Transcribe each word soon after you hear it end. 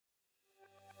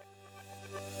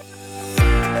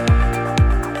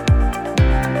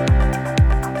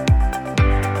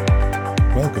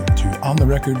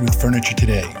Record with Furniture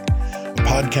Today, a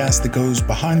podcast that goes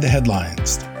behind the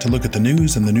headlines to look at the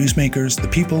news and the newsmakers, the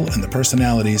people and the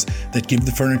personalities that give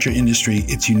the furniture industry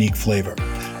its unique flavor.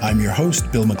 I'm your host,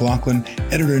 Bill McLaughlin,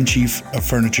 Editor-in-Chief of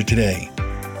Furniture Today.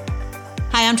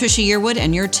 Hi, I'm Tricia Yearwood,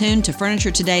 and you're tuned to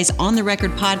Furniture Today's On the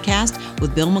Record podcast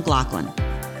with Bill McLaughlin.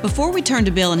 Before we turn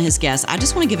to Bill and his guests, I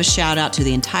just want to give a shout out to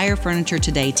the entire Furniture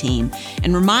Today team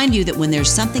and remind you that when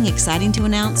there's something exciting to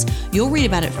announce, you'll read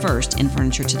about it first in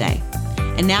Furniture Today.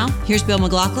 And now, here's Bill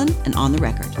McLaughlin and On the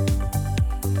Record.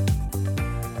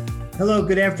 Hello,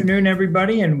 good afternoon,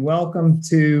 everybody, and welcome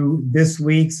to this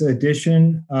week's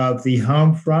edition of the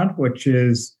Home Front, which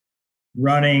is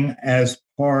running as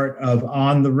part of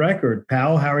On the Record.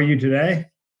 Powell, how are you today?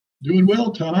 Doing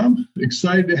well, Tom.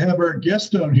 Excited to have our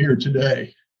guest on here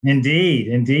today.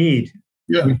 Indeed.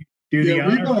 Yeah.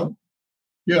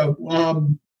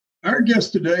 Our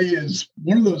guest today is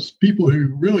one of those people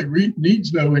who really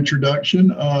needs no introduction.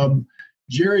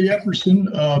 Jerry Epperson,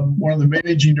 one of the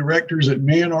managing directors at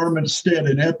Mann Armitstead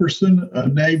and Epperson, a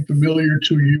name familiar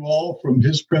to you all from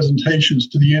his presentations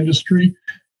to the industry,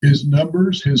 his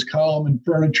numbers, his column in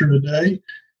Furniture Today.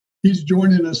 He's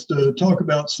joining us to talk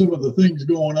about some of the things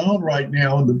going on right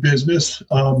now in the business.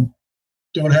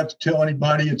 Don't have to tell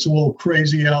anybody it's a little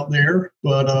crazy out there,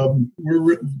 but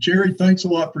Jerry, thanks a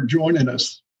lot for joining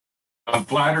us. I'm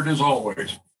flattered as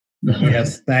always.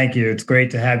 Yes, thank you. It's great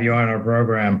to have you on our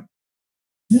program.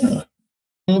 Yeah.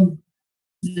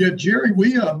 Jerry,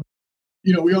 we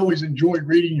always enjoy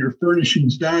reading your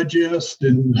Furnishings Digest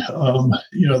and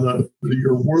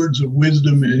your words of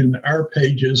wisdom in our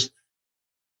pages.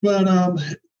 But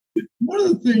one of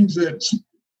the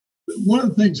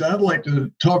things I'd like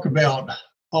to talk about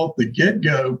off the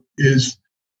get-go is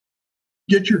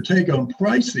get your take on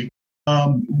pricing.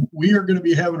 We are going to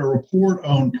be having a report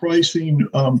on pricing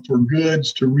for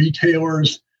goods to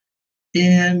retailers.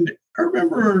 And I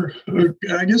remember,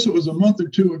 I guess it was a month or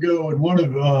two ago in one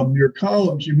of your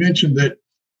columns, you mentioned that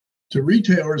to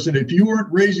retailers that if you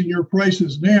aren't raising your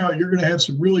prices now, you're going to have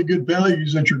some really good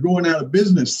values that you're going out of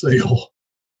business sale.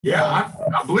 Yeah,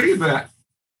 I believe that.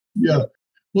 Yeah.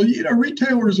 Well,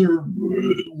 retailers are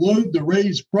loath to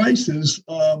raise prices,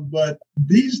 but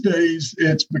these days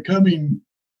it's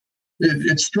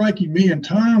striking me and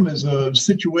Tom as a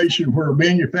situation where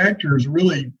manufacturers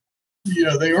really,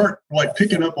 they aren't like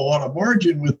picking up a lot of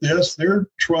margin with this. They're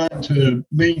trying to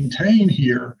maintain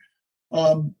here.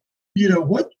 What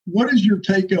is your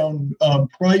take on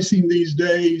pricing these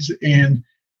days, and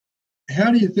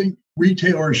how do you think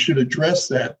retailers should address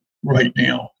that right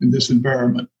now in this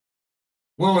environment?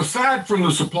 Well, aside from the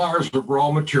suppliers of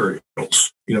raw materials,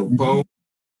 foam,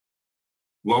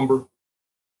 lumber,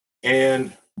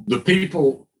 and the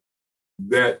people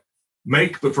that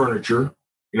make the furniture,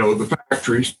 the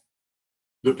factories,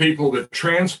 the people that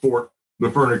transport the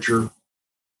furniture,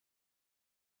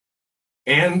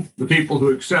 and the people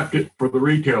who accept it for the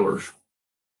retailers,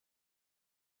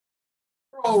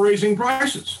 they're all raising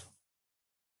prices.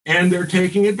 And they're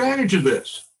taking advantage of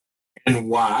this. And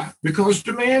why? Because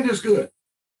demand is good.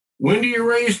 When do you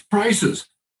raise prices?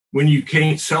 When you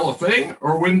can't sell a thing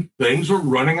or when things are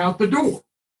running out the door.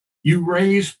 You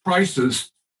raise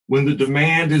prices when the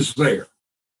demand is there.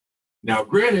 Now,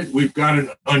 granted, we've got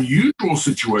an unusual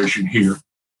situation here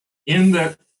in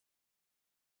that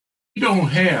we don't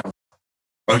have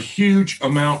a huge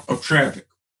amount of traffic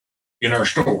in our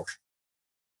stores.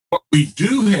 What we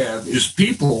do have is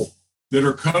people that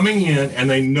are coming in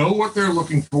and they know what they're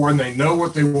looking for and they know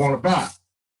what they want to buy.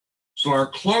 So our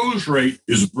close rate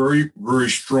is very, very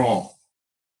strong.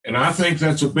 And I think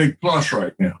that's a big plus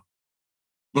right now.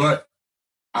 But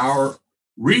our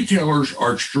retailers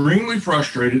are extremely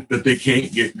frustrated that they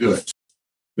can't get goods.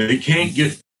 They can't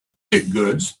get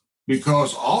goods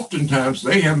because oftentimes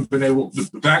the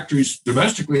factories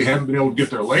domestically haven't been able to get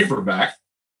their labor back.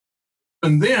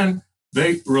 And then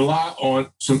they rely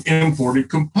on some imported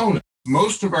components.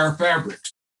 Most of our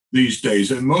fabrics these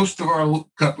days and most of our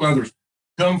cut leathers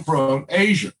come from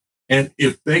Asia. And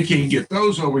if they can't get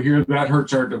those over here, that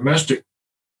hurts our domestic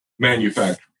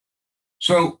manufacturing.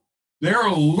 So they're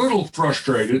a little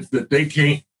frustrated that they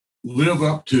can't live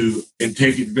up to and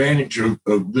take advantage of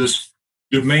this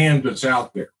demand that's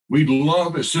out there. We'd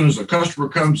love, as soon as a customer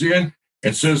comes in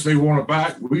and says they want to buy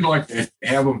it, we'd like to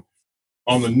have them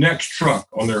on the next truck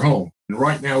on their home. And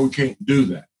right now we can't do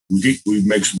that. We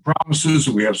make some promises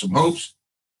and we have some hopes,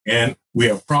 and we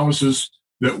have promises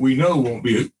that we know won't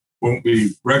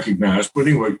be recognized. But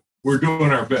anyway, we're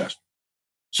doing our best.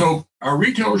 So our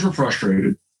retailers are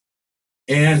frustrated.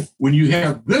 And when you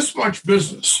have this much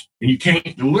business and you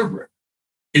can't deliver it,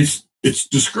 it's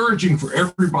discouraging for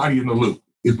everybody in the loop.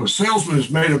 if a salesman has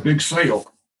made a big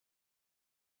sale,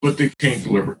 but they can't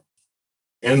deliver it,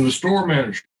 and the store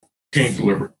manager can't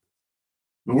deliver it,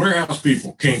 the warehouse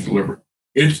people can't deliver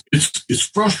it, it's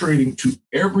frustrating to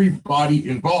everybody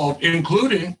involved,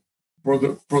 including for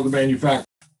the manufacturer.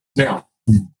 Now,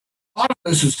 a lot of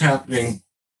this is happening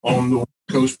on the West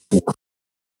Coast port,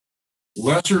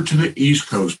 lesser to the East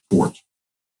Coast ports.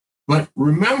 But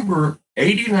remember,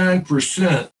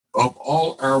 89% of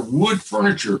all our wood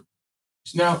furniture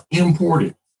is now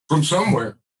imported from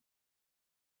somewhere.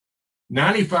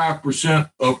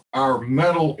 95% of our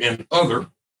metal and other,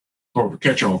 or the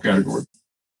catch-all category,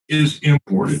 is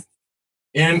imported.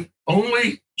 And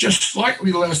only just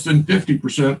slightly less than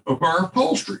 50% of our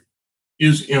upholstery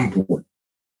is imported.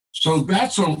 So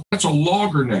that's a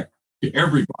loggerneck to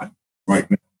everybody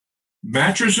right now.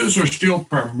 Mattresses are still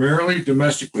primarily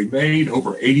domestically made.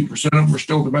 Over 80% of them are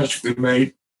still domestically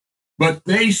made, but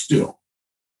they still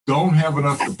don't have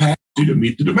enough capacity to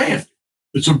meet the demand.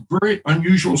 It's a very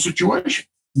unusual situation.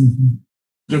 Mm-hmm.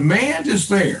 Demand is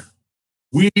there.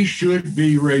 We should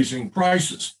be raising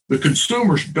prices. The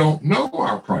consumers don't know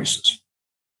our prices.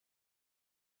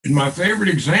 And my favorite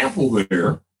example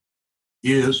there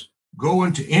is go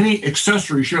into any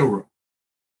accessory showroom,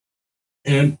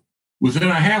 and within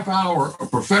a half hour, a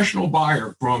professional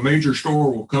buyer from a major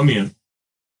store will come in,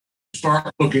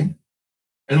 start looking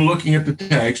at the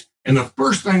tags, and the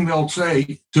first thing they'll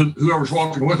say to whoever's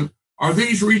walking with them, are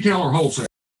these retail or wholesale?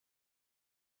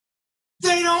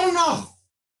 They don't know.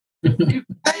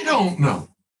 They don't know.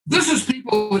 This is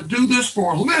people that do this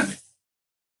for a living.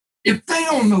 If they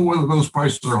don't know whether those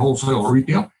prices are wholesale or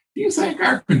retail, do you think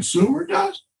our consumer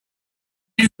does?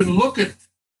 You can look at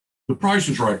the Price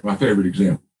is Right, my favorite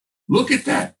example. Look at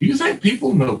that. Do you think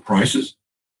people know prices?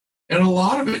 And a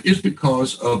lot of it is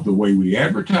because of the way we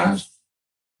advertise.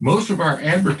 Most of our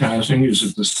advertising is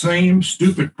at the same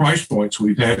stupid price points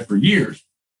we've had for years.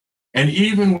 And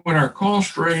even when our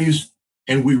costs raise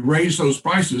and we raise those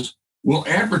prices, we'll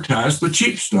advertise the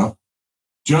cheap stuff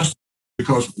just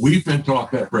because we've been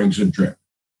taught that brings in traffic.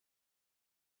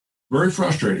 Very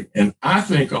frustrating. And I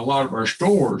think a lot of our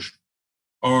stores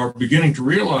are beginning to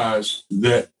realize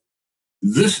that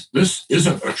this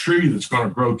isn't a tree that's going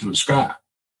to grow to the sky.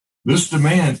 This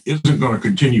demand isn't going to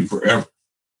continue forever.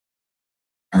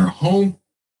 Our home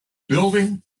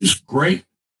building is great.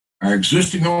 Our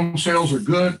existing home sales are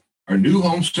good. Our new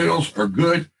home sales are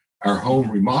good. Our home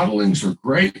remodelings are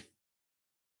great.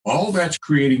 All that's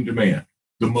creating demand.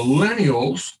 The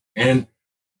millennials and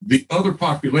the other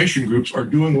population groups are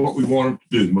doing what we want them to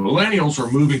do. The millennials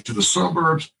are moving to the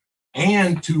suburbs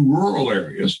and to rural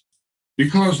areas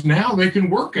because now they can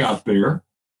work out there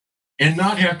and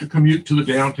not have to commute to the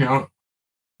downtown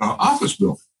office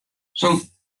building. So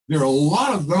there are a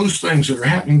lot of those things that are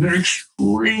happening that are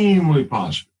extremely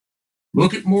positive.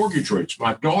 Look at mortgage rates.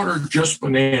 My daughter just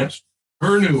financed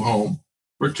her new home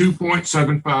for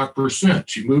 2.75%.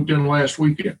 She moved in last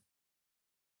weekend.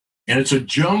 And it's a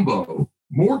jumbo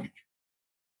mortgage.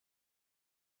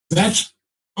 That's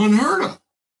unheard of.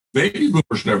 Baby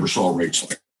boomers never saw rates like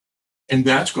that. And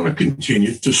that's going to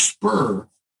continue to spur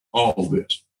all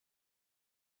this.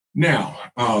 Now,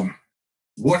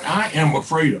 what I am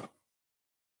afraid of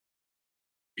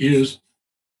is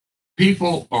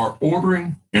people are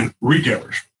ordering, and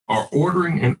retailers are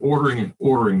ordering and ordering and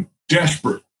ordering,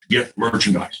 desperate to get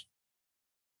merchandise.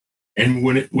 And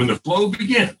when the flow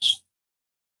begins,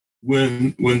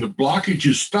 when the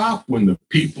blockages stop, when the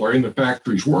people are in the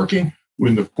factories working,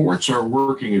 when the ports are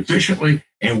working efficiently,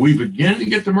 and we begin to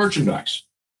get the merchandise,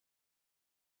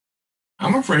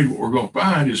 I'm afraid what we're going to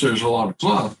find is there's a lot of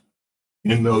fluff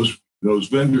in those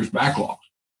vendors' backlogs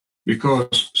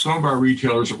because some of our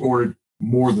retailers have ordered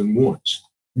more than once.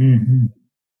 Mm-hmm.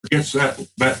 Against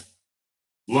that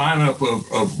lineup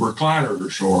of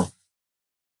recliners or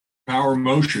Power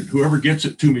Motion, whoever gets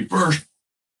it to me first,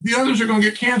 the others are going to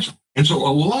get canceled. And so a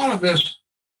lot of this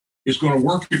is going to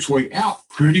work its way out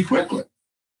pretty quickly.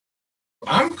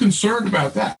 I'm concerned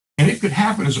about that. And it could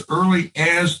happen as early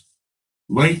as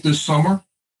late this summer,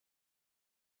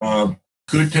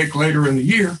 could take later in the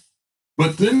year.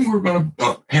 But then we're going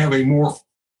to have a more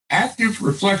active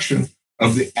reflection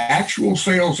of the actual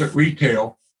sales at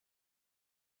retail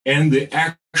and the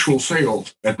actual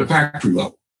sales at the factory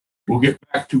level. We'll get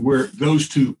back to where those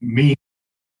two mean.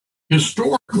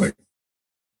 Historically,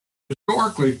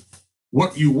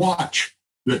 what you watch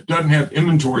that doesn't have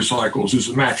inventory cycles is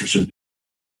the mattress industry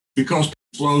because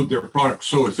they load their products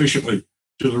so efficiently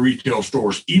to the retail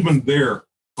stores. Even they're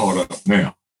caught up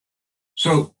now.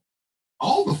 So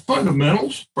all the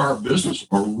fundamentals for our business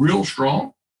are real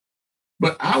strong,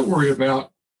 but I worry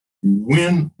about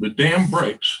when the dam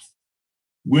breaks,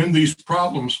 when these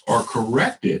problems are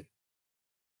corrected,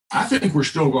 I think we're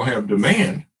still going to have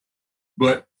demand.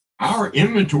 But our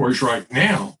inventories right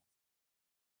now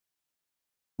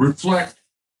reflect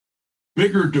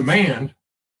bigger demand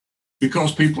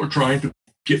because people are trying to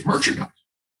get merchandise.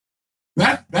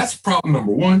 That's problem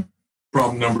number one.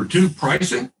 Problem number two,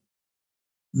 pricing.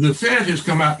 The Fed has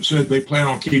come out and said they plan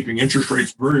on keeping interest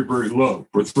rates very, very low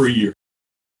for 3 years.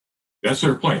 That's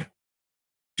their plan.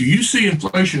 Do you see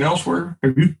inflation elsewhere?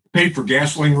 Have you paid for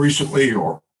gasoline recently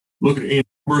or look at any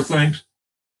number of things?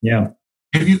 Yeah.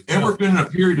 Have you ever been in a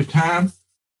period of time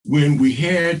when we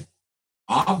had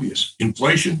obvious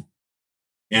inflation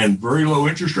and very low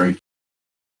interest rates?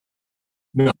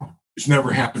 No, it's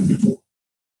never happened before.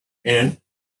 And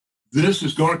this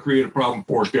is going to create a problem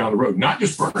for us down the road, not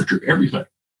just furniture, everything,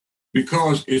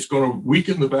 because it's going to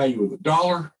weaken the value of the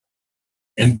dollar,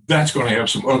 and that's going to have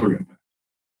some other impact.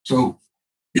 So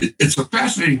it's a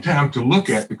fascinating time to look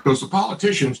at because the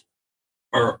politicians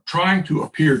are trying to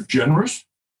appear generous.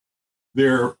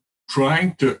 They're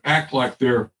trying to act like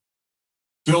they're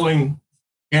filling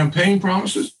campaign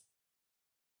promises,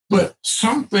 but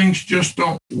some things just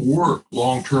don't work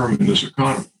long term in this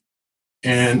economy.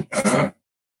 And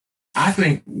I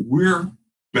think we're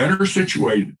better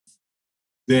situated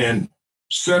than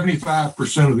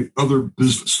 75% of the other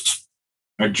businesses.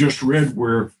 I just read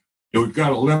where we've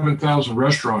got 11,000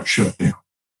 restaurants shut down.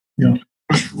 Yeah.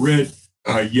 I just read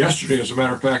yesterday, as a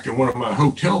matter of fact, in one of my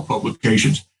hotel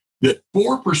publications, that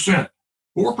 4%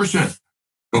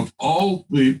 of all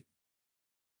the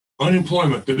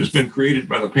unemployment that has been created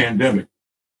by the pandemic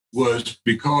was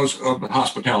because of the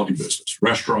hospitality business,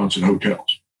 restaurants and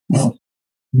hotels. Wow.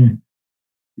 You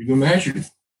can imagine.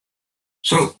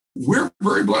 So we're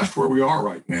very blessed where we are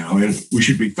right now, and we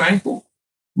should be thankful.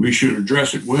 We should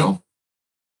address it well.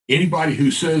 Anybody who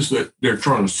says that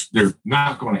they're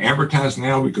not going to advertise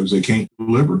now because they can't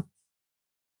deliver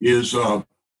is, I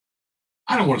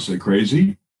don't want to say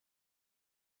crazy.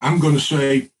 I'm going to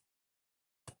say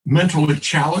mentally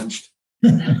challenged.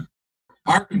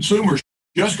 Our consumers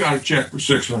just got a check for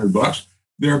 $600.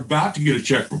 They're about to get a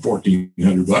check for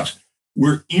 $1,400.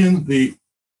 We're in the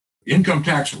income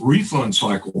tax refund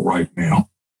cycle right now.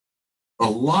 A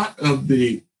lot of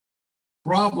the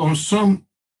problems some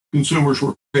consumers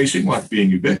were facing, like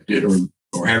being evicted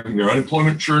or having their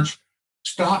unemployment insurance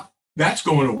stop, that's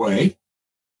going away.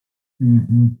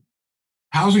 Mm-hmm.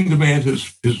 Housing demand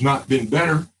has not been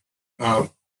better.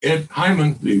 Ed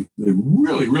Hyman, the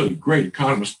really, really great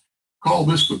economist, calls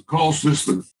this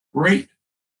the great,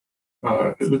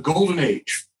 the golden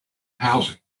age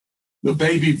housing. The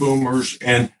baby boomers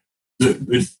and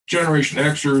the Generation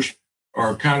Xers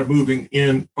are kind of moving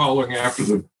in, following after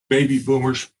the baby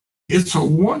boomers. It's a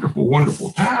wonderful,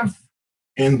 wonderful time.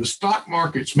 And the stock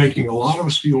market's making a lot of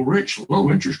us feel rich, low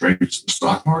interest rates, the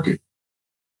stock market.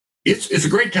 It's a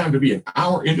great time to be in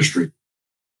our industry.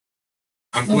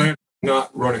 I'm glad I'm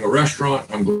not running a restaurant.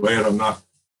 I'm glad I'm not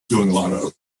doing a lot of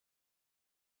it.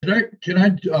 Can I,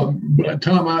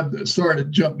 Tom, I'm sorry to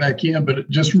jump back in, but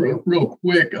just real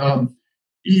quick,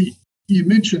 you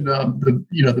mentioned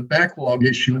the backlog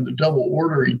issue and the double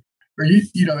ordering. Or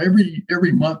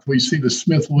every month we see the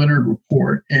Smith-Leonard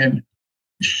report, and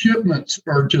shipments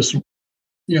are just,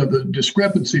 the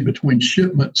discrepancy between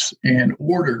shipments and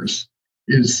orders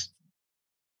is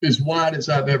as wide as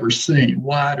I've ever seen,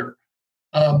 wider.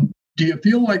 Do you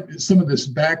feel like some of this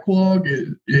backlog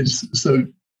is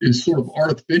sort of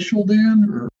artificial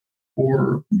then,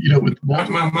 or with not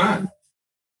my mind?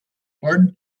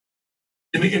 Pardon?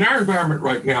 In our environment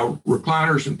right now,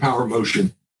 recliners and power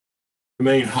motion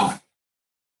remain hot.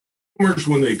 Customers,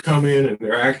 when they come in and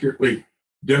they're accurately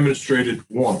demonstrated,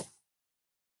 want them.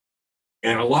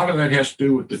 And a lot of that has to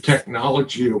do with the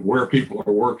technology of where people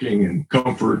are working and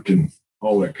comfort and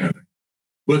all that kind of thing.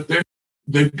 But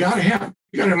they've got to have them.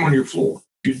 You got to have them on your floor.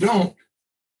 If you don't,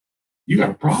 you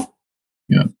got a problem.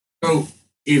 Yeah. So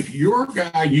if your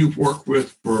guy you've worked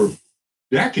with for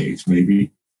decades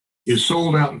maybe is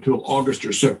sold out until August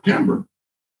or September,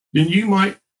 then you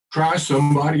might try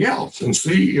somebody else and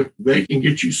see if they can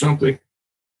get you something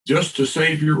just to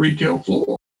save your retail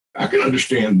floor. I can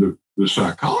understand the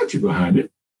psychology behind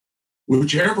it.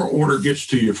 Whichever order gets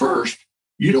to you first,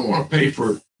 you don't want to pay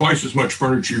for twice as much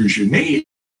furniture as you need,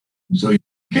 so you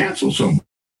cancel some.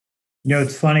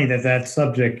 It's funny that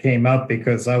subject came up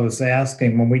because I was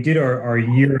asking when we did our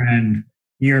year-end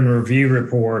review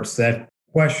reports, that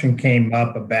question came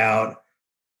up about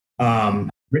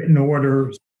written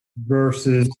orders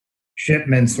versus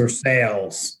shipments or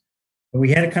sales. We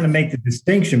had to kind of make the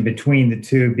distinction between the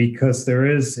two because there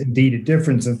is indeed a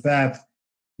difference. In fact,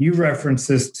 you referenced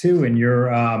this too in your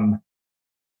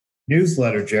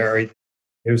newsletter, Jerry.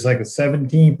 It was like a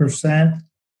 17%,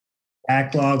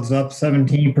 backlogs up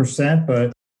 17%,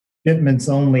 but shipments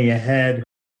only ahead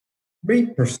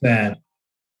 3%.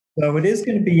 So it is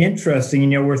going to be interesting.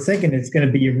 We're thinking it's going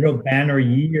to be a real banner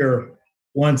year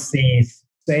once these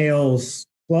sales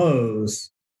close.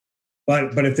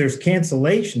 But if there's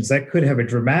cancellations, that could have a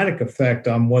dramatic effect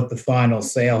on what the final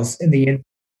sales in the end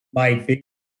might be.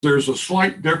 There's a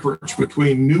slight difference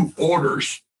between new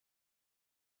orders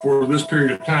for this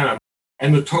period of time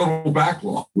and the total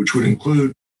backlog, which would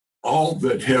include all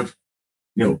that have,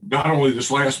 not only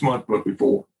this last month, but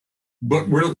before. But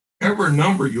whatever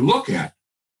number you look at,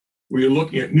 where you're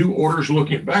looking at new orders,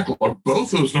 looking at backlog, both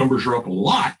those numbers are up a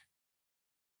lot.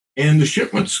 And the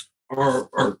shipments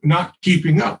are not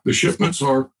keeping up. The shipments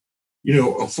are,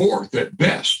 a fourth at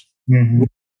best. Mm-hmm.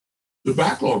 The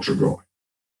backlogs are growing.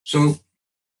 So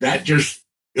that just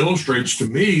illustrates to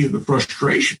me the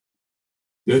frustration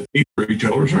that these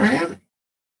retailers are having.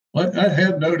 I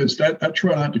have noticed that. I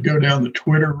try not to go down the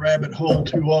Twitter rabbit hole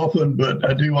too often, but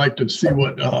I do like to see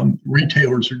what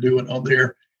retailers are doing on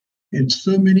there. And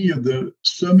so many of the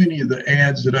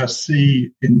ads that I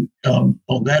see in on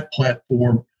that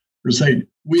platform are saying,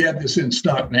 "We have this in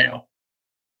stock now."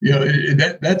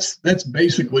 That's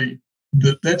basically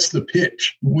that's the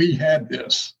pitch. We have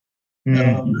this.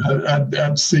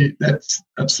 I've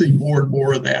seen more and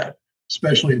more of that,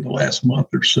 especially in the last month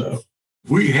or so.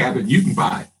 We have it. You can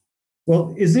buy it.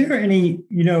 Well, is there any?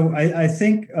 I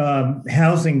think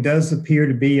housing does appear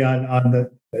to be on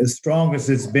the as strong as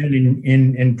it's been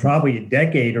in probably a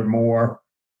decade or more.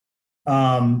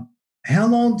 How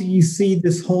long do you see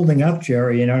this holding up,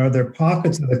 Jerry? And are there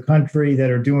pockets of the country that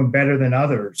are doing better than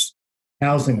others,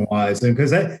 housing-wise? And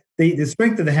because the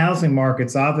strength of the housing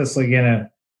market's obviously going to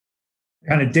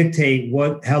kind of dictate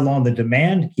how long the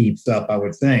demand keeps up, I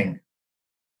would think.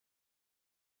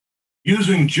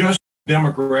 Using just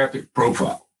demographic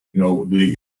profile,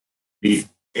 the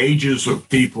ages of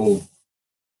people,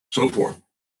 so forth.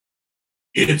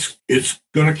 It's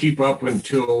going to keep up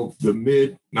until the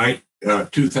mid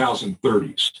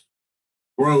 2030s.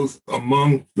 Growth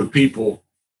among the people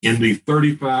in the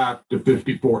 35 to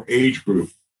 54 age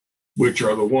group, which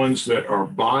are the ones that are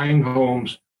buying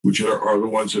homes, which are the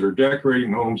ones that are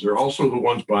decorating homes. They're also the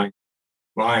ones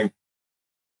buying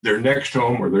their next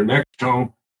home or their next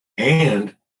home,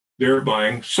 and they're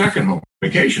buying second home,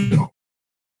 vacation home.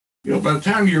 By the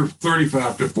time you're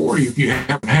 35 to 40, if you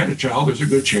haven't had a child, there's a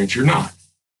good chance you're not.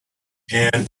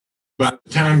 And by the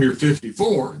time you're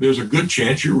 54, there's a good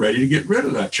chance you're ready to get rid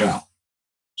of that child.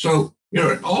 So,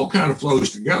 it all kind of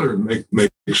flows together and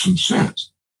make some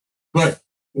sense. But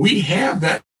we have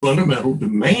that fundamental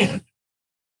demand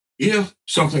if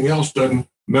something else doesn't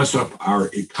mess up our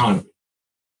economy.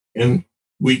 And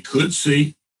we could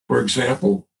see, for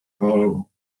example,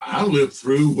 I lived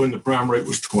through when the prime rate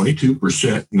was 22%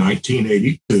 in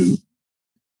 1982.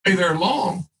 Stay there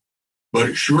long, but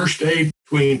it sure stayed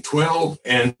between 12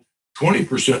 and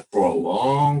 20% for a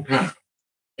long time.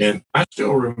 And I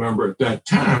still remember at that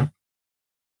time,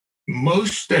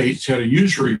 most states had a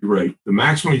usury rate, the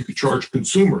maximum you could charge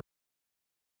consumer,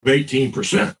 of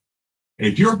 18%. And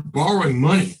if you're borrowing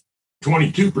money,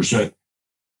 22%,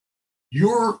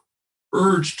 your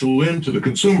urge to lend to the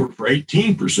consumer for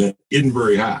 18% isn't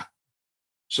very high.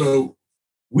 So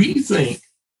we think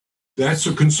that's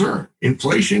a concern.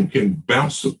 Inflation can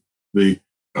bounce the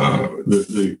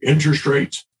interest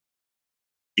rates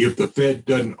if the Fed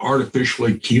doesn't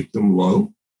artificially keep them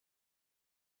low.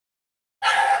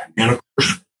 And of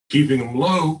course, keeping them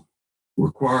low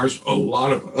requires a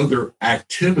lot of other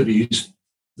activities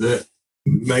that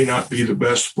may not be the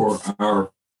best for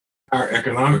our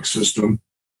economic system.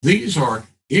 These are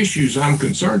issues I'm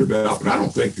concerned about, but I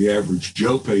don't think the average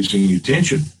Joe pays any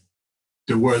attention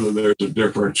to whether there's a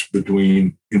difference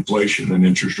between inflation and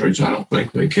interest rates. I don't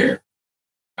think they care.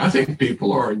 I think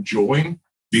people are enjoying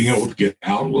being able to get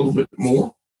out a little bit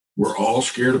more. We're all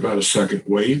scared about a second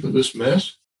wave of this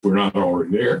mess. We're not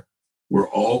already there. We're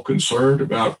all concerned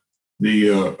about these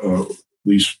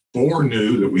 4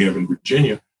 new that we have in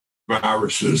Virginia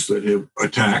viruses that have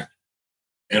attacked.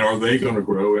 And are they going to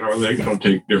grow? And are they going to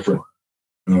take different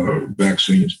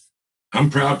vaccines? I'm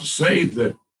proud to say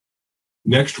that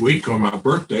next week on my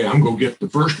birthday, I'm going to get the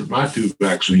first of my 2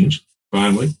 vaccines,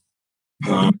 finally.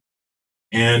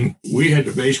 And we had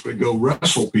to basically go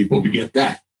wrestle people to get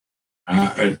that.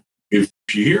 If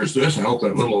she hears this, I hope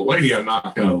that little old lady I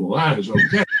knocked out of the line is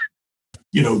okay.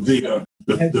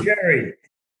 Jerry.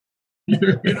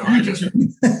 I just, I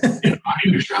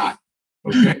need a shot.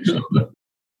 Okay, so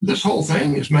this whole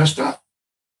thing is messed up.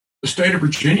 the state of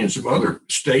Virginia and some other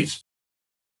states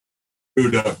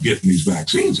screwed up getting these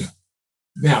vaccines out.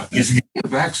 Now, is getting a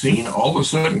vaccine all of a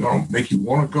sudden going to make you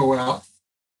want to go out,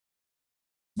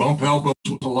 bump elbows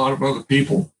with a lot of other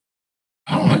people?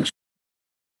 I don't think so.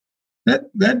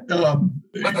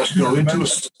 Let us go into a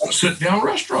sit-down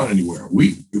restaurant anywhere.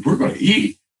 If we're going to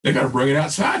eat, they got to bring it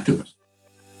outside to us.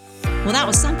 Well, that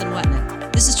was something, wasn't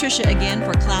it? This is Tricia again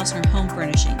for Klausner Home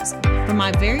Furnishings. From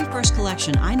my very first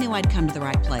collection, I knew I'd come to the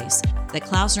right place, that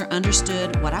Klausner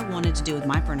understood what I wanted to do with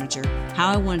my furniture,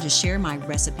 how I wanted to share my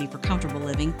recipe for comfortable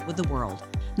living with the world.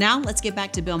 Now, let's get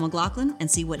back to Bill McLaughlin and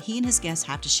see what he and his guests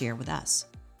have to share with us.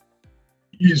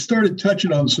 You started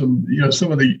touching on some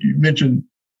of the, you mentioned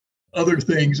other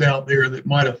things out there that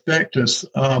might affect us.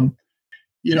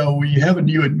 We have a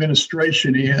new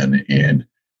administration in, and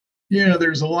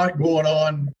there's a lot going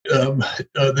on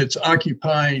that's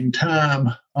occupying time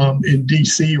in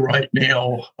DC right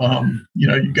now.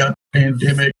 You've got the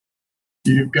pandemic,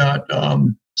 you've got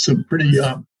some pretty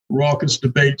raucous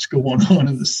debates going on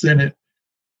in the Senate.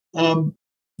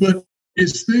 But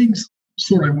as things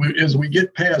sort of, as we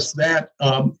get past that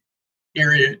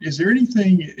area, is there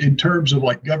anything in terms of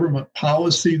like government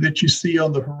policy that you see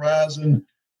on the horizon?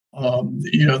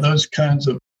 Those kinds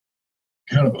of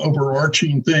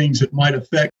overarching things that might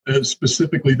affect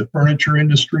specifically the furniture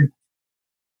industry?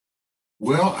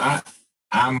 Well,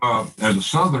 I'm as a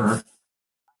Southerner,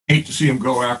 I hate to see them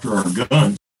go after our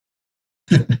guns.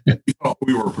 We thought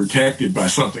we were protected by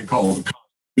something called the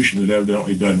Constitution that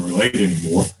evidently doesn't relate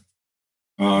anymore.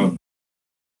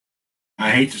 I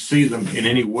hate to see them in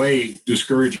any way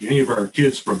discourage any of our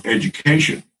kids from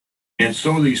education. And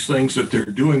some of these things that they're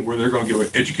doing where they're going to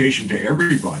give education to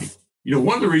everybody.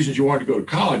 One of the reasons you wanted to go to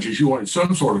college is you wanted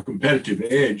some sort of competitive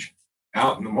edge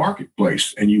out in the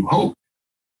marketplace. And you hoped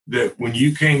that when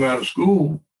you came out of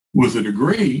school with a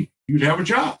degree, you'd have a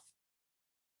job.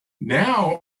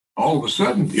 Now, all of a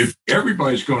sudden, if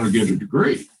everybody's going to get a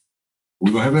degree,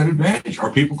 we're going to have an advantage. Are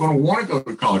people going to want to go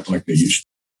to college like they used to?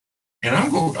 And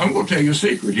I'm going to tell you a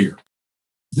secret here.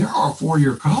 There are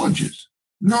 4-year colleges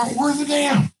not worth a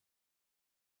damn.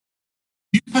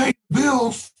 You pay the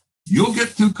bills, you'll get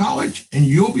through college, and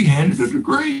you'll be handed a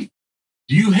degree.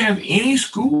 Do you have any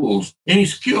skills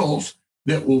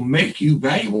that will make you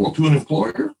valuable to an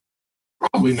employer?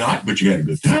 Probably not, but you had a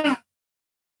good time.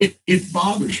 It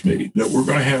bothers me that we're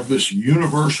going to have this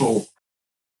universal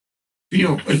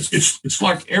field. It's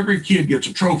like every kid gets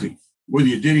a trophy, whether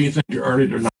you did anything to earn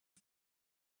it or not.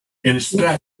 And it's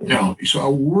that mentality. So I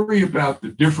worry about the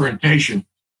differentiation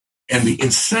and the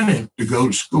incentive to go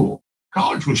to school.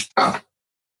 College was tough.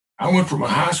 I went from a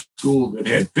high school that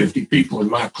had 50 people in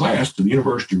my class to the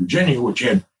University of Virginia, which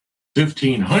had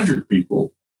 1,500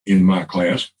 people in my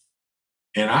class.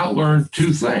 And I learned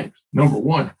 2 things. Number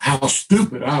 1, how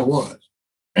stupid I was.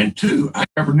 And 2, I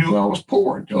never knew I was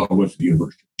poor until I went to the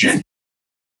University of Virginia.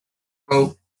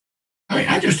 So,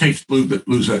 I just hate to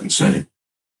lose that incentive.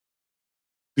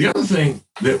 The other thing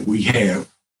that we have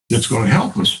that's going to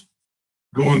help us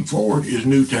going forward is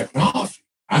new technology.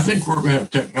 I think we're going to have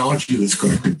technology that's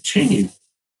going to continue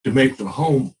to make the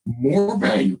home more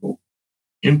valuable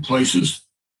in places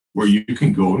where you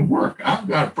can go and work. I've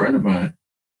got a friend of mine,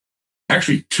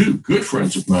 actually 2 good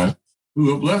friends of mine,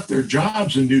 who have left their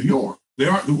jobs in New York. They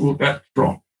aren't that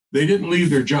strong. They didn't leave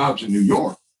their jobs in New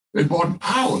York. They bought an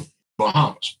island,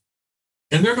 Bahamas,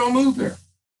 and they're going to move there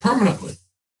permanently.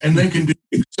 And they can do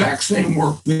the exact same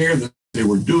work there that they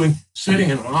were doing sitting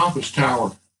in an office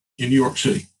tower in New York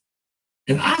City.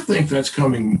 And I think that's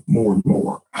coming more and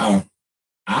more.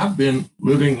 I've been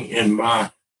living in my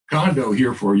condo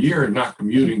here for a year and not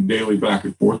commuting daily back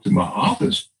and forth to my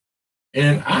office.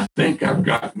 And I think I've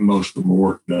gotten most of the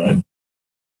work done.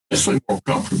 It's more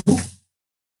comfortable.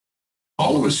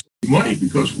 All of us save money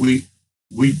because we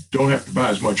don't have to buy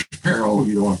as much apparel.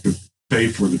 You don't have to pay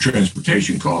for the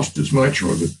transportation cost as much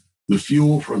or the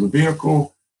fuel for the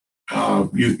vehicle.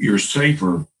 You're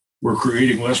safer. We're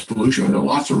creating less pollution. There are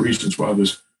lots of reasons why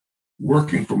this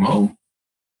working from home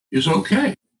is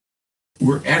okay.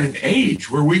 We're at an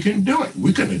age where we can do it.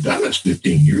 We couldn't have done this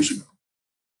 15 years ago.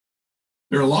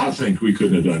 There are a lot of things we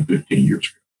couldn't have done 15 years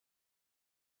ago.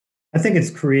 I think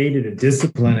it's created a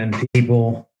discipline in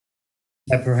people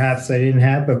that perhaps they didn't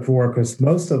have before, because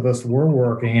most of us were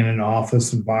working in an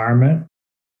office environment.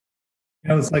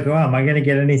 It's like, oh, am I going to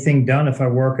get anything done if I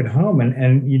work at home?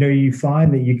 And you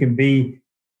find that you can be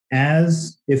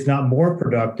as, if not more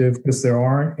productive, because there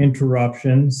aren't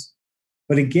interruptions.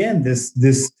 But again,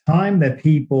 this time that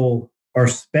people are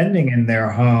spending in their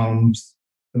homes,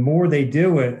 the more they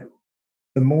do it,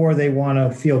 the more they want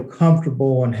to feel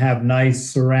comfortable and have nice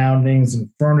surroundings and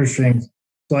furnishings.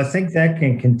 So I think that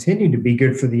can continue to be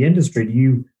good for the industry.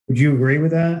 Would you agree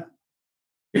with that?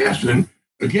 Yes. And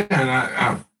again,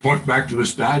 I point back to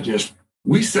this digest.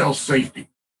 We sell safety.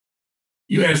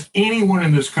 You ask anyone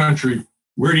in this country,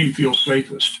 where do you feel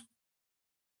safest?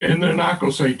 And they're not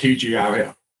going to say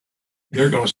TGIF. They're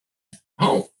going to say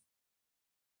home.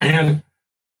 And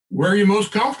where are you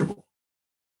most comfortable?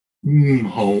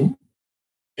 Home.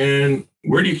 And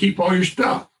where do you keep all your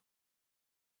stuff?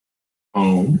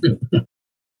 Home.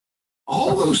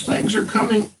 All those things are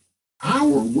coming our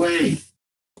way.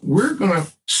 We're going to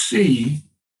see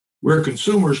where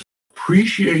consumers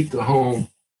appreciate the home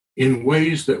in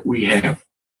ways that we have.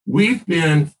 We've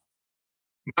been,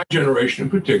 my generation in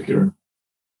particular,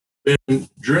 been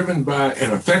driven by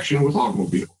an affection with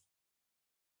automobiles.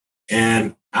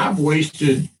 And I've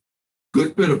wasted a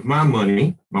good bit of my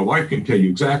money, my wife can tell you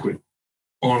exactly,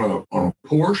 on a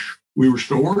Porsche we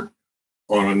restored,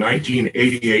 on a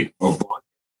 1988 Avant.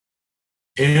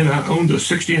 And I owned a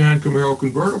 69 Camaro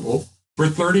convertible for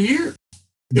 30 years.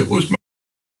 It was my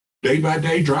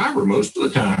day-by-day driver most of the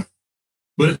time.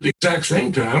 But at the exact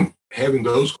same time, having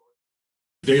those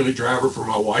daily driver for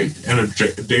my wife and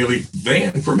a daily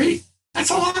van for me.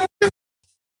 That's a lot of it.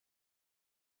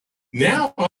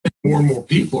 Now, more and more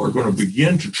people are going to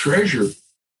begin to treasure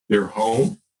their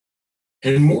home.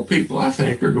 And more people, I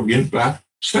think, are going to begin to buy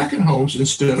second homes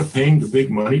instead of paying the big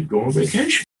money to go on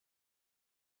vacation.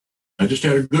 I just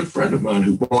had a good friend of mine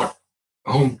who bought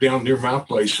a home down near my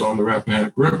place on the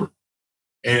Rappahannock River.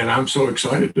 And I'm so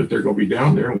excited that they're going to be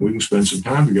down there and we can spend some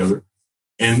time together.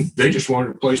 And they just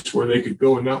wanted a place where they could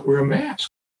go and not wear a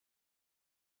mask.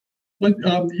 But,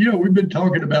 we've been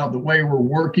talking about the way we're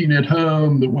working at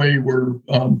home, the way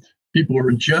people are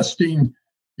adjusting,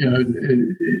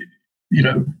 your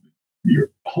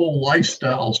whole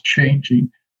lifestyle's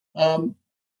changing.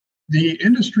 The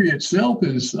industry itself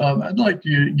is, I'd like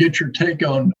to get your take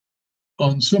on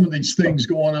some of these things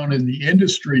going on in the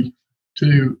industry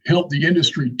to help the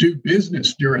industry do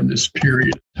business during this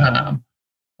period of time.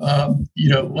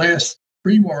 Last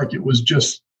pre-market was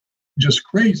just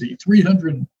crazy.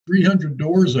 300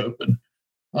 doors open.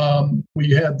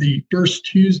 We had the first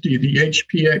Tuesday, the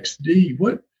HPXD.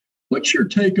 What's your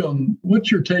take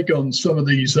on some of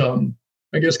these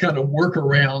I guess kind of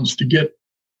workarounds to get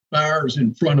buyers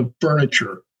in front of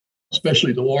furniture,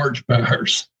 especially the large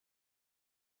buyers?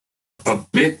 A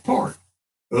big part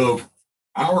of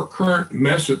our current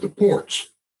mess at the ports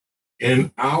and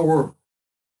our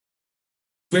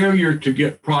failure to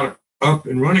get product up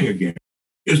and running again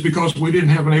is because we didn't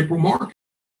have an April market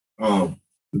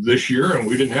this year, and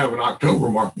we didn't have an October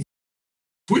market.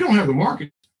 If we don't have the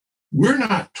market, we're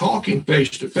not talking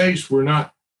face to face. We're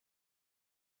not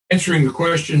answering the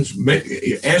questions,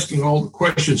 asking all the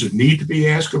questions that need to be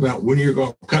asked about when you're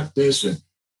going to cut this and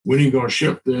when you're going to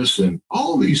ship this and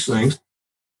all these things.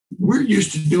 We're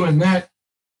used to doing that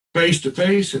face to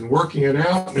face and working it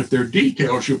out. And if there are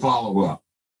details, you follow up.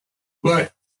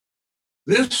 But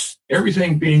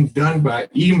everything being done by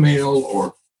email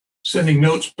or sending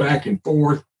notes back and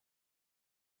forth,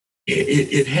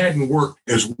 it hadn't worked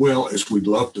as well as we'd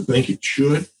love to think it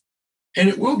should. And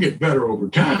it will get better over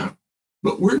time.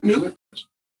 But we're new at this.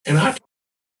 And I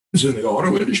was in the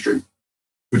auto industry,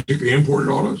 particularly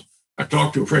imported autos. I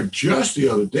talked to a friend just the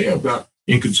other day about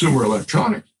in consumer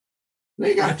electronics.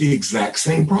 They got the exact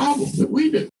same problem that we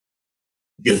do.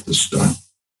 Get the stuff.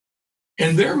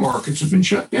 And their markets have been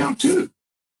shut down too.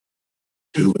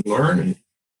 To learn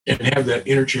and have that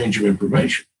interchange of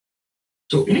information.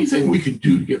 So anything we can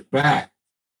do to get back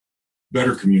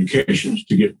better communications,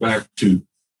 to get back to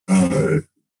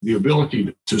the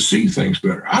ability to see things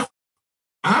better.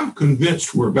 I'm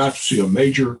convinced we're about to see a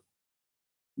major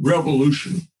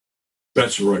revolution.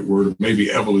 That's the right word.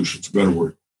 Maybe evolution's a better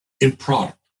word in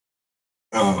product.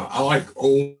 I like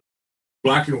old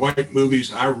black and white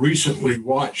movies. I recently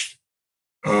watched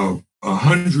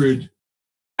 100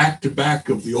 back-to-back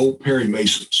of the old Perry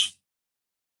Masons.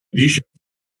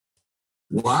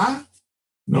 Why?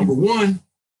 Number one,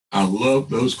 I love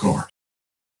those cars.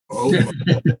 Oh,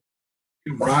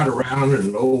 you ride around in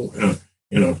an old,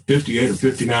 in a 58 or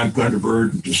 59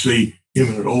 Thunderbird and to see him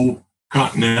in an old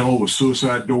Continental with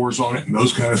suicide doors on it and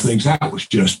those kind of things. That was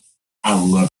just, I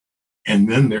love it. And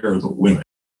then there are the women.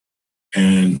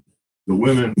 And the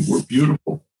women were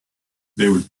beautiful. They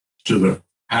were to the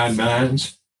high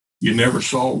nines. You never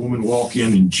saw a woman walk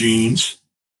in jeans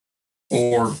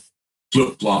or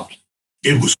flip-flops.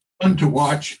 It was fun to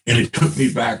watch, and it took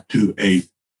me back to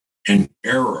an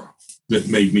era that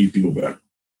made me feel better.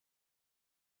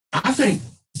 I think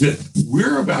that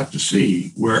we're about to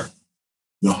see where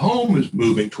the home is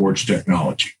moving towards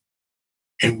technology.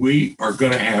 And we are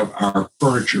going to have our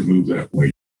furniture move that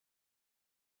way.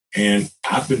 And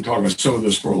I've been talking about some of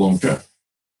this for a long time.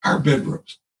 Our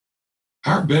bedrooms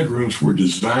were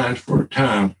designed for a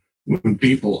time when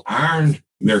people ironed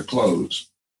their clothes,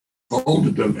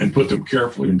 folded them, and put them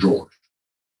carefully in drawers.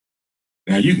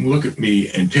 Now, you can look at me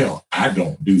and tell I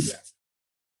don't do that.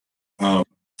 I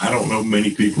don't know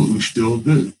many people who still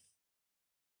do.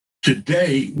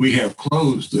 Today, we have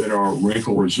clothes that are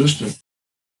wrinkle resistant,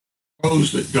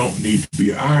 clothes that don't need to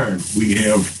be ironed. We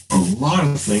have a lot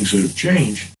of things that have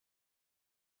changed.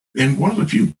 And one of the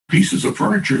few pieces of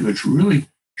furniture that's really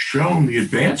shown the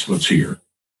advancements here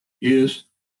is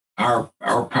our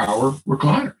power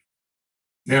recliner.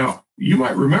 Now, you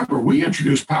might remember we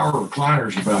introduced power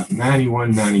recliners about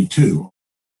 91, 92.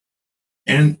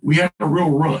 And we had a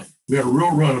real run. We had a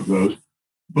real run of those,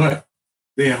 but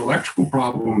they had electrical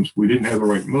problems. We didn't have the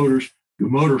right motors. The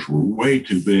motors were way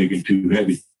too big and too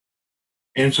heavy.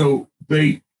 And so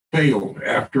they failed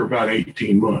after about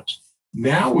 18 months.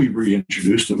 Now we've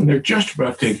reintroduced them, and they're just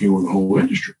about taking over the whole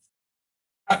industry.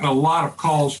 I've gotten a lot of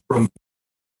calls from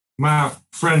my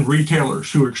friend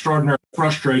retailers who are extraordinarily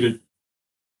frustrated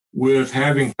with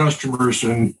having customers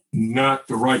and not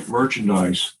the right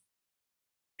merchandise.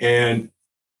 And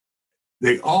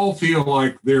they all feel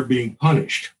like they're being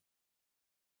punished.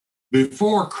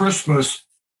 Before Christmas,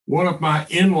 one of my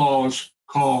in-laws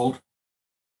called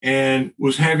and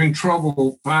was having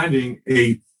trouble finding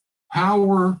a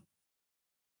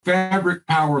fabric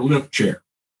power lift chair.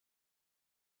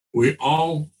 We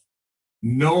all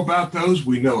know about those.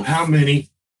 We know how many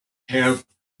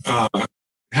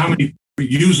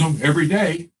use them every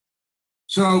day.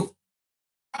 So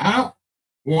I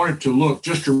wanted to look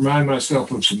just to remind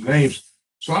myself of some names.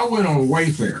 So I went on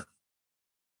Wayfair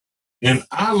and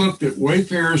I looked at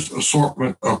Wayfair's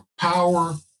assortment of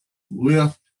power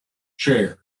lift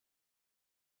chairs.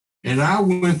 And I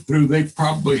went through, they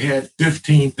probably had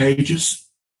 15 pages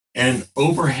and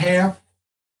over half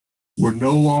were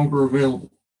no longer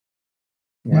available.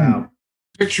 Wow.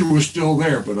 The picture was still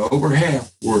there, but over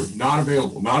half were not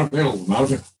available.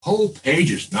 Whole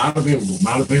pages, not available.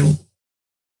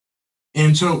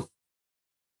 And so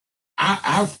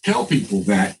I tell people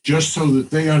that just so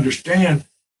that they understand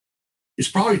it's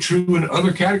probably true in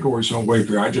other categories on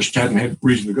Wayfair. I just hadn't had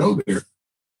reason to go there.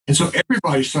 And so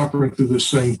everybody's suffering through this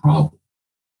same problem.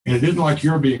 And it isn't like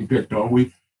you're being picked on.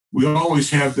 We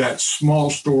always have that small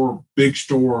store, big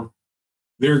store.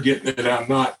 They're getting it.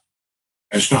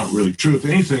 That's not really true. If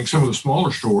anything, some of the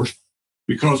smaller stores,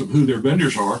 because of who their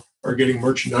vendors are getting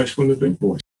merchandise from the big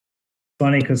boys.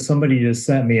 Funny, because somebody just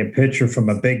sent me a picture from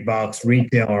a big box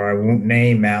retailer I won't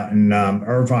name out in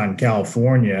Irvine,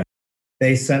 California.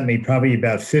 They sent me probably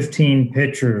about 15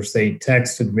 pictures. They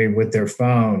texted me with their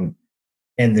phone,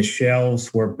 and the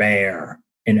shelves were bare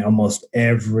in almost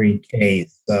every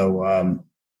case. So,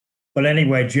 but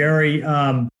anyway, Jerry,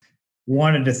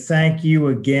 wanted to thank you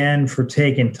again for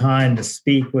taking time to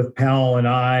speak with Powell and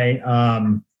I.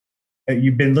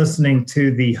 You've been listening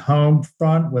to The Home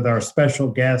Front with our special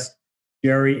guest,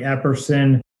 Jerry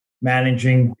Epperson,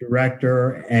 managing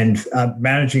partner, and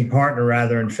founding partner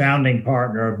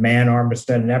of Mann,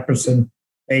 Armistead and Epperson,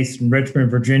 based in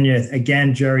Richmond, Virginia.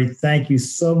 Again, Jerry, thank you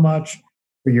so much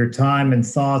for your time and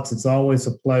thoughts. It's always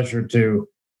a pleasure to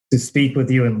speak with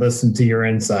you and listen to your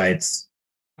insights.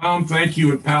 Tom, thank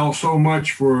you and Powell so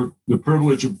much for the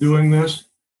privilege of doing this.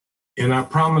 And I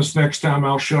promise next time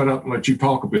I'll shut up and let you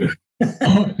talk a bit.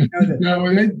 No,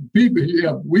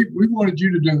 we wanted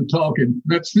you to do the talking.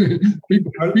 That's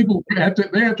people have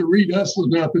to read us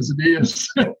enough as it is.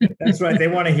 That's right. They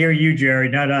want to hear you, Jerry,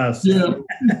 not us. Yeah.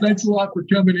 Thanks a lot for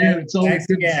coming in. It's always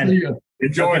good to see you.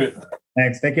 Enjoyed it.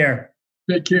 Thanks. Take care.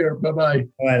 Take care. Bye-bye.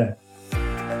 Bye.